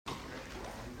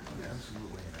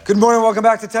Good morning, welcome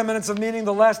back to 10 Minutes of Meaning,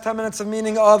 the last 10 minutes of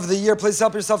meaning of the year. Please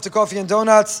help yourself to coffee and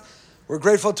donuts. We're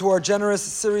grateful to our generous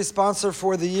series sponsor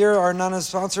for the year. Our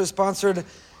non-sponsor is sponsored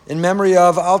in memory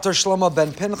of Alter Shlomo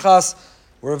ben Pinchas.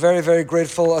 We're very, very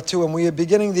grateful to him. We are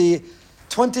beginning the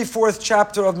 24th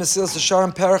chapter of Mesilas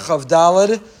Yesharim, Perach of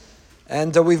Daled.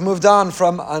 And we've moved on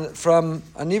from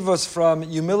Anivos, from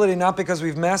humility, not because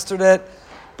we've mastered it,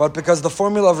 but because the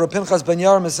formula of Reb Pinchas ben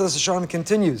Yair, Mesilas Yesharim,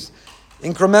 continues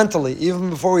incrementally, even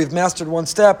before we've mastered one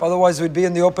step. Otherwise, we'd be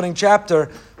in the opening chapter.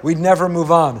 We'd never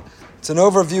move on. It's an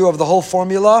overview of the whole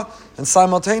formula, and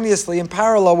simultaneously, in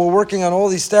parallel, we're working on all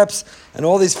these steps and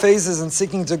all these phases and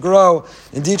seeking to grow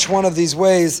in each one of these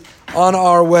ways on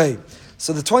our way.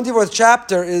 So the 24th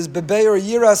chapter is Bebeir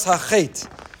Yiras HaChet.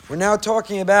 We're now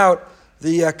talking about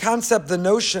the concept, the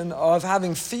notion of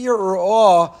having fear or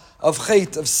awe of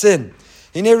chet, of sin.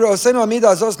 And the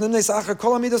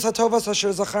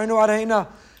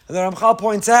Ramchal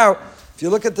points out, if you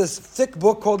look at this thick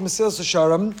book called Mesilas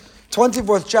Yesharim,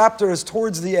 24th chapter is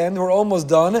towards the end, we're almost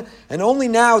done, and only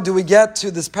now do we get to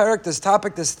this parak, this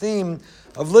topic, this theme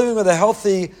of living with a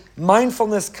healthy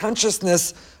mindfulness,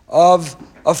 consciousness of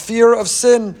a fear of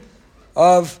sin,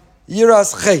 of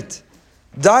yiras chet.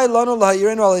 Dai lanu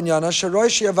lahirenu al inyana sheroi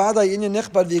shiavada inyan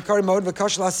nichbad v'ikari mod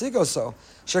v'kash lasigo so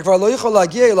shekvar lo yichol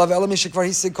lagia elav elami shekvar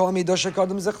hisig kol midosh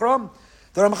shekadam zechram.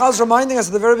 The Ramchal is reminding us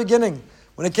at the very beginning,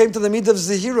 when it came to the midah of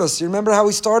zehirus. You remember how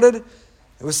we started?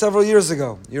 It was several years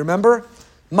ago. You remember?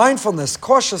 Mindfulness,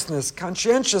 cautiousness,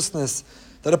 conscientiousness,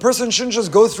 that a person shouldn't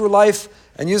just go through life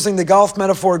and, using the golf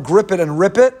metaphor, grip it and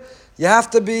rip it. You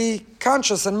have to be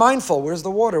conscious and mindful. Where's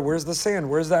the water? Where's the sand?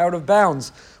 Where's the out of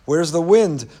bounds? Where's the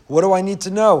wind? What do I need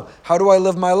to know? How do I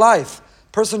live my life?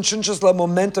 Person shouldn't just let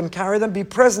momentum carry them. Be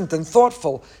present and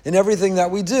thoughtful in everything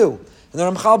that we do. And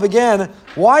then Ramchal began,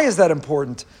 why is that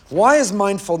important? Why is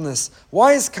mindfulness?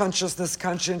 Why is consciousness,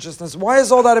 conscientiousness? Why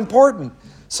is all that important?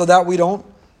 So that we don't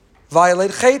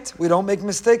violate chet, we don't make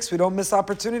mistakes, we don't miss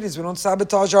opportunities, we don't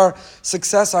sabotage our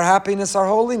success, our happiness, our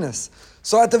holiness.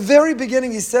 So at the very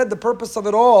beginning, he said the purpose of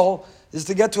it all is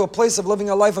to get to a place of living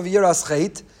a life of yiras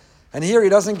chet. And here he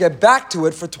doesn't get back to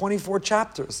it for 24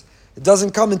 chapters. It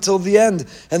doesn't come until the end.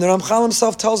 And the Ramchal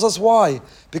himself tells us why.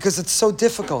 Because it's so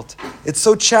difficult. It's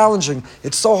so challenging.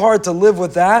 It's so hard to live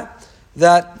with that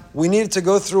we needed to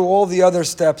go through all the other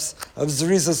steps of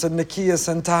Zrizas and Nikiyas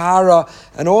and Tahara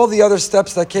and all the other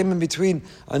steps that came in between,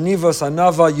 Anivos,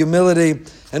 Anava, humility.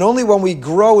 And only when we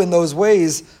grow in those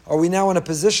ways are we now in a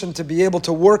position to be able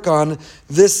to work on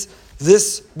this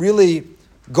really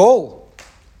goal,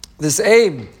 this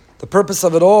aim, the purpose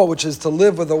of it all, which is to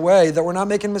live with a way that we're not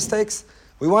making mistakes.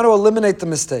 We want to eliminate the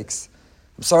mistakes.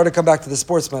 I'm sorry to come back to the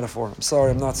sports metaphor.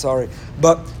 I'm not sorry.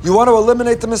 But you want to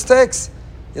eliminate the mistakes.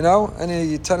 You know,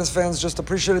 any tennis fans just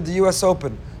appreciated the U.S.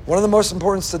 Open. One of the most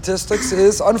important statistics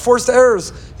is unforced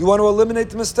errors. You want to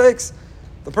eliminate the mistakes.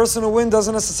 The person who wins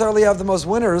doesn't necessarily have the most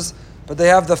winners, but they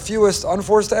have the fewest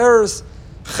unforced errors.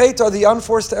 Chet are the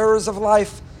unforced errors of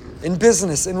life. In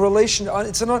business, in relation,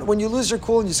 when you lose your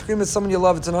cool and you scream at someone you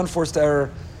love, it's an unforced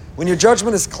error. When your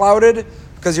judgment is clouded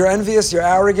because you're envious, you're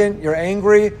arrogant, you're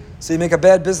angry, so you make a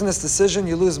bad business decision,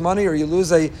 you lose money or you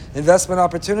lose a investment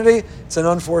opportunity, it's an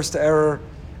unforced error.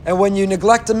 And when you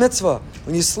neglect a mitzvah,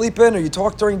 when you sleep in or you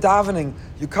talk during davening,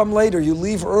 you come late or you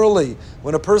leave early,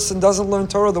 when a person doesn't learn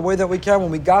Torah the way that we can, when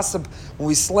we gossip, when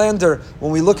we slander,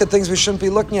 when we look at things we shouldn't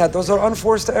be looking at, those are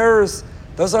unforced errors.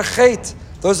 Those are chet.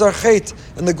 Those are chet.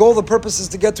 And the goal, the purpose is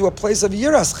to get to a place of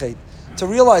yiras chet, to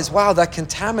realize, wow, that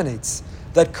contaminates,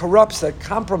 that corrupts, that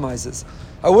compromises.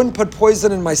 I wouldn't put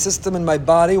poison in my system, in my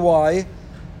body. Why?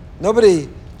 Nobody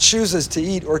chooses to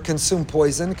eat or consume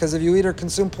poison, because if you eat or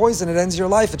consume poison, it ends your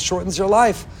life, it shortens your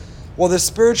life. Well, there's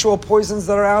spiritual poisons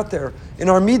that are out there. In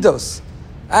our midos,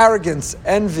 arrogance,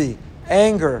 envy,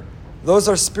 anger, those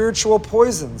are spiritual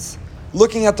poisons.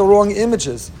 Looking at the wrong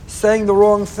images, saying the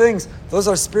wrong things, those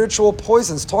are spiritual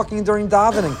poisons. Talking during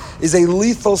davening is a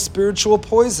lethal spiritual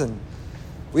poison.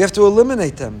 We have to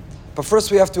eliminate them. But first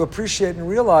we have to appreciate and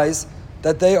realize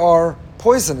that they are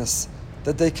poisonous,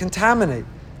 that they contaminate,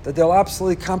 that they'll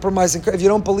absolutely compromise. If you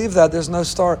don't believe that, there's no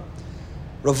start.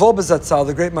 Rav Wolbe Zatzal,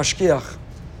 the great mashkiach,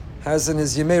 has in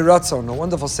his Yemei Ratzon, a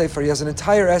wonderful sefer, he has an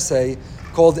entire essay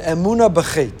called Emunah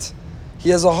B'Chet. He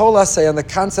has a whole essay on the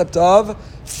concept of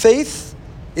faith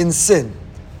in sin.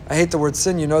 I hate the word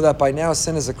sin, you know that by now.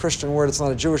 Sin is a Christian word, it's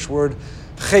not a Jewish word.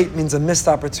 Chet means a missed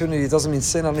opportunity, it doesn't mean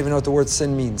sin, I don't even know what the word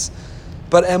sin means.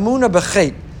 But Emunah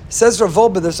B'Chet, says Rav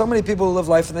Wolbe, there's so many people who live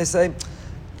life and they say,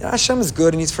 yeah, Hashem is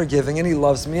good and He's forgiving and He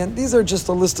loves me, and these are just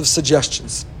a list of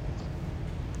suggestions.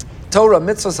 Torah,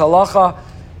 mitzvahs, halacha,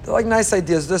 they're like nice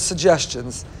ideas, they're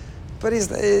suggestions. But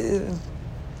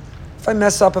if I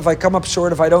mess up, if I come up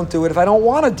short, if I don't do it, if I don't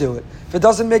want to do it, if it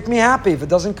doesn't make me happy, if it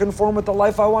doesn't conform with the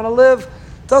life I want to live,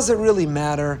 does it really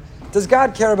matter? Does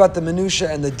God care about the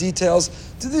minutia and the details?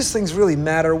 Do these things really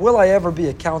matter? Will I ever be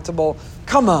accountable?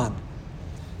 Come on.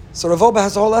 So Rav Wolbe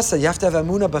has a whole essay. You have to have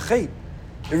emunah b'chet.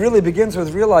 It really begins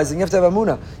with realizing you have to have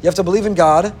emunah. You have to believe in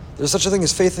God. There's such a thing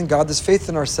as faith in God. There's faith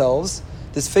in ourselves.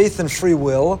 There's faith in free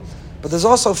will. But there's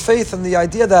also faith in the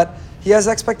idea that He has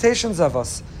expectations of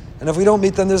us. And if we don't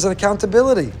meet them, there's an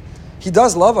accountability. He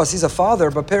does love us. He's a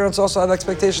father. But parents also have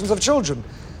expectations of children.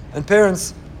 And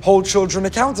parents hold children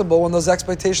accountable when those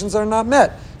expectations are not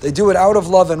met. They do it out of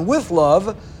love and with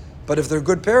love. But if they're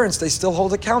good parents, they still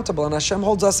hold accountable. And Hashem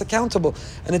holds us accountable.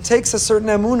 And it takes a certain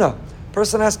emunah. A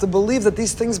person has to believe that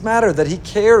these things matter, that He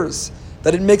cares,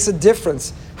 that it makes a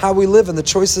difference, how we live and the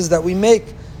choices that we make.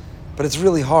 But it's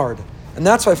really hard. And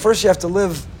that's why first you have to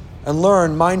live and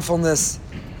learn mindfulness,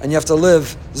 and you have to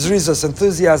live zrizos,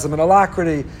 enthusiasm, and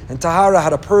alacrity, and tahara, how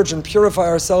to purge and purify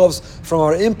ourselves from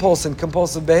our impulse and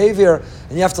compulsive behavior.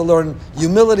 And you have to learn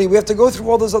humility. We have to go through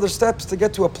all those other steps to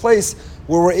get to a place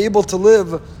where we're able to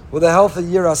live with a healthy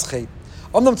yiras chet.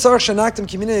 But the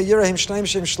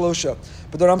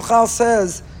Ramchal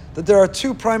says that there are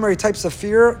two primary types of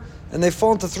fear, and they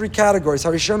fall into three categories.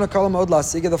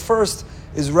 The first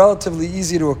is relatively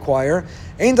easy to acquire.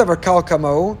 The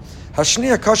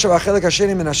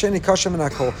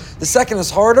second is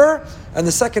harder, and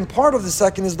the second part of the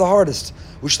second is the hardest.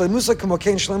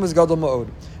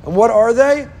 And what are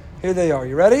they? Here they are.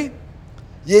 You ready?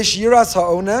 The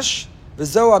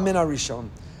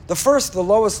first, the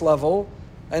lowest level,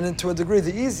 and to a degree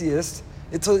the easiest,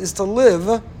 is to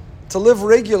live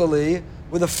regularly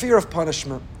with a fear of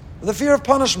punishment. With a fear of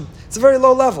punishment. It's a very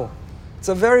low level. It's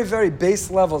a very, very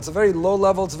base level. It's a very low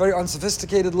level. It's a very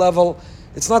unsophisticated level.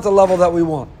 It's not the level that we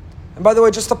want. And by the way,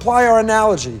 just apply our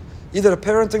analogy, either to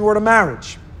parenting or to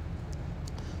marriage.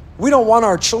 We don't want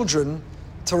our children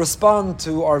to respond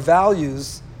to our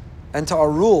values and to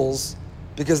our rules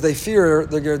because they fear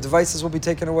their devices will be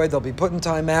taken away, they'll be put in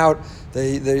time out,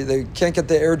 they can't get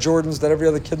the Air Jordans that every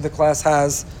other kid in the class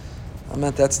has. I'm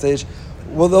at that stage.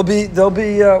 Well, we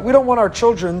don't want our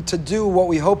children to do what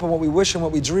we hope and what we wish and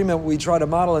what we dream and what we try to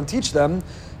model and teach them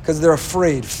because they're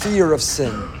afraid, fear of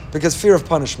sin, because fear of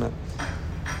punishment.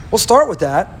 We'll start with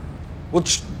that.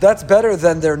 That's better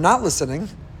than they're not listening,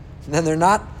 then they're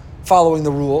not following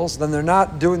the rules, then they're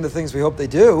not doing the things we hope they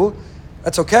do.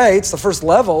 That's okay, it's the first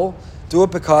level. Do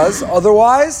it because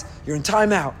otherwise you're in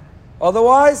timeout.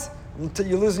 Otherwise,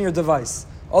 you're losing your device.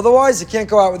 Otherwise, you can't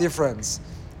go out with your friends.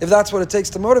 If that's what it takes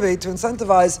to motivate, to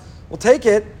incentivize, we'll take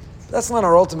it. That's not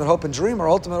our ultimate hope and dream. Our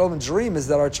ultimate hope and dream is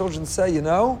that our children say,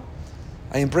 I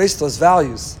embrace those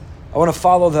values. I want to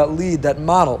follow that lead, that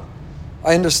model.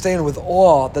 I understand with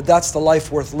awe that that's the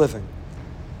life worth living.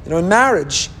 In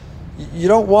marriage, you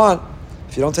don't want,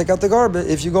 if you don't take out the garbage,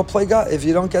 if you go play God, if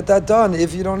you don't get that done,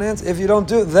 if you don't answer, if you don't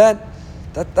do that,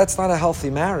 that's not a healthy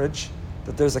marriage.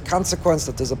 That there's a consequence,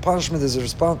 that there's a punishment, there's a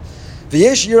response.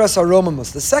 V'yesh yiras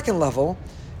haromamus. The second level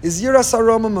is yiras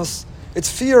haromamus. It's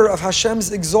fear of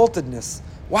Hashem's exaltedness.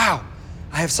 Wow,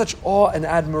 I have such awe and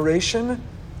admiration.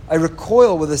 I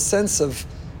recoil with a sense of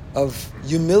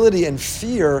humility and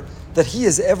fear that He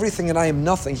is everything and I am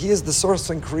nothing. He is the source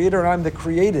and creator and I'm the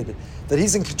created. That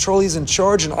He's in control, He's in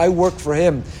charge, and I work for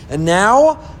Him. And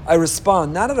now I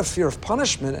respond, not out of fear of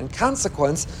punishment and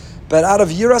consequence, but out of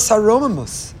yiras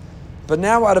haromamus. But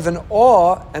now out of an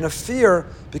awe and a fear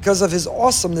because of His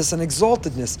awesomeness and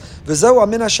exaltedness.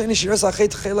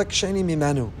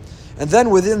 And then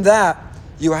within that,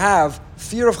 you have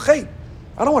fear of chet.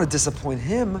 I don't want to disappoint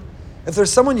Him. If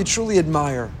there's someone you truly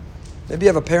admire, maybe you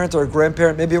have a parent or a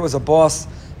grandparent, maybe it was a boss,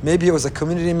 maybe it was a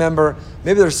community member,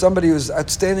 maybe there's somebody who's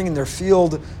outstanding in their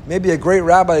field, maybe a great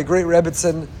rabbi, a great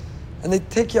rebbitzin, and they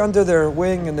take you under their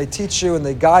wing and they teach you and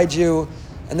they guide you,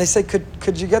 and they say,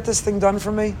 could you get this thing done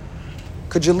for me?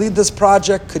 Could you lead this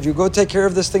project? Could you go take care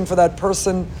of this thing for that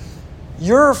person?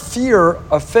 Your fear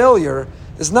of failure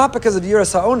is not because of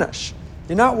yiras ha'onesh.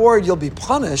 You're not worried you'll be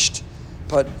punished,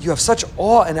 but you have such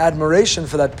awe and admiration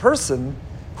for that person,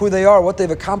 who they are, what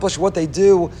they've accomplished, what they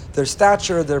do, their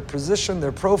stature, their position,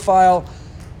 their profile,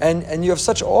 and you have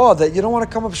such awe that you don't want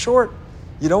to come up short.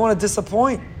 You don't want to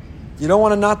disappoint. You don't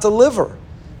want to not deliver.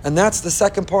 And that's the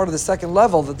second part of the second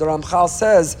level that the Ramchal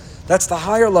says, that's the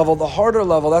higher level, the harder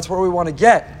level, that's where we want to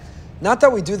get. Not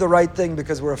that we do the right thing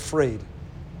because we're afraid,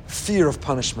 fear of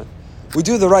punishment. We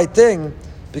do the right thing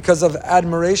because of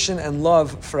admiration and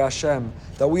love for Hashem,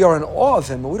 that we are in awe of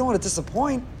Him, and we don't want to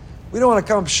disappoint. We don't want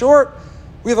to come short.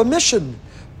 We have a mission.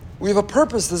 We have a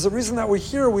purpose. There's a reason that we're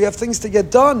here. We have things to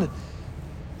get done.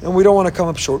 and we don't want to come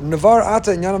up short. Navar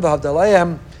ata inyanam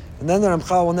v'havdalayim, and then the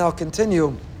Ramchal will now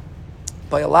continue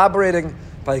by elaborating,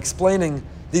 by explaining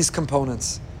these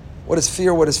components. What is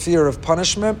fear? What is fear of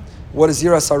punishment? What is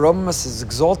yiras haromas, is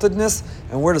exaltedness,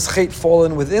 and where does chait fall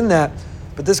in within that?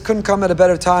 But this couldn't come at a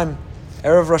better time.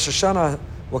 Erev Rosh Hashanah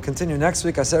will continue next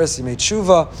week, Aseres Yimei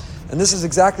Tshuva, and this is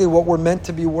exactly what we're meant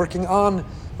to be working on.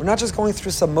 We're not just going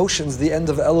through some motions, the end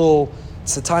of Elul.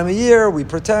 It's the time of year, we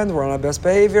pretend we're on our best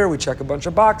behavior, we check a bunch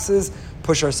of boxes,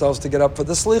 push ourselves to get up for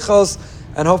the slichos,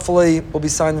 and hopefully we'll be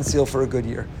signed and sealed for a good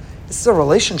year. This is a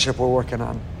relationship we're working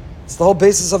on. It's the whole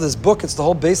basis of this book. It's the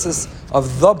whole basis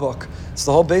of the book. It's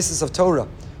the whole basis of Torah.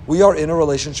 We are in a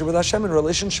relationship with Hashem, and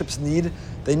relationships need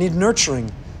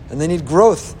nurturing, and they need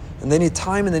growth, and they need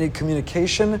time, and they need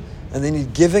communication, and they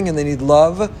need giving, and they need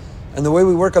love. And the way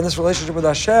we work on this relationship with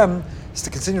Hashem is to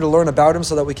continue to learn about Him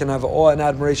so that we can have awe and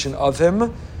admiration of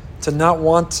Him, to not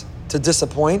want to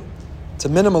disappoint, to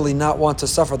minimally not want to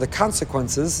suffer the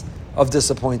consequences of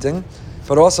disappointing,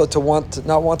 but also to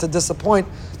not want to disappoint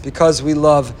because we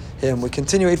love Him. We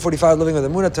continue 8:45 Living with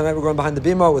Emunah. Tonight we're going behind the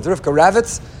bima with Rivka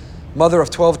Ravitz, mother of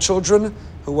 12 children,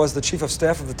 who was the chief of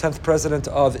staff of the 10th president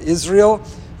of Israel,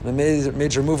 and a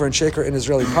major mover and shaker in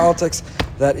Israeli politics.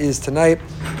 That is tonight.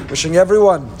 Wishing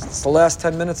everyone, it's the last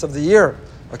 10 minutes of the year,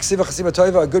 a ksiva chasiva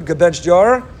toiva, a good gebenched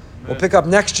jar. We'll pick up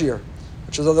next year,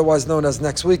 which is otherwise known as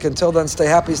next week. Until then, stay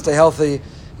happy, stay healthy,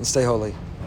 and stay holy.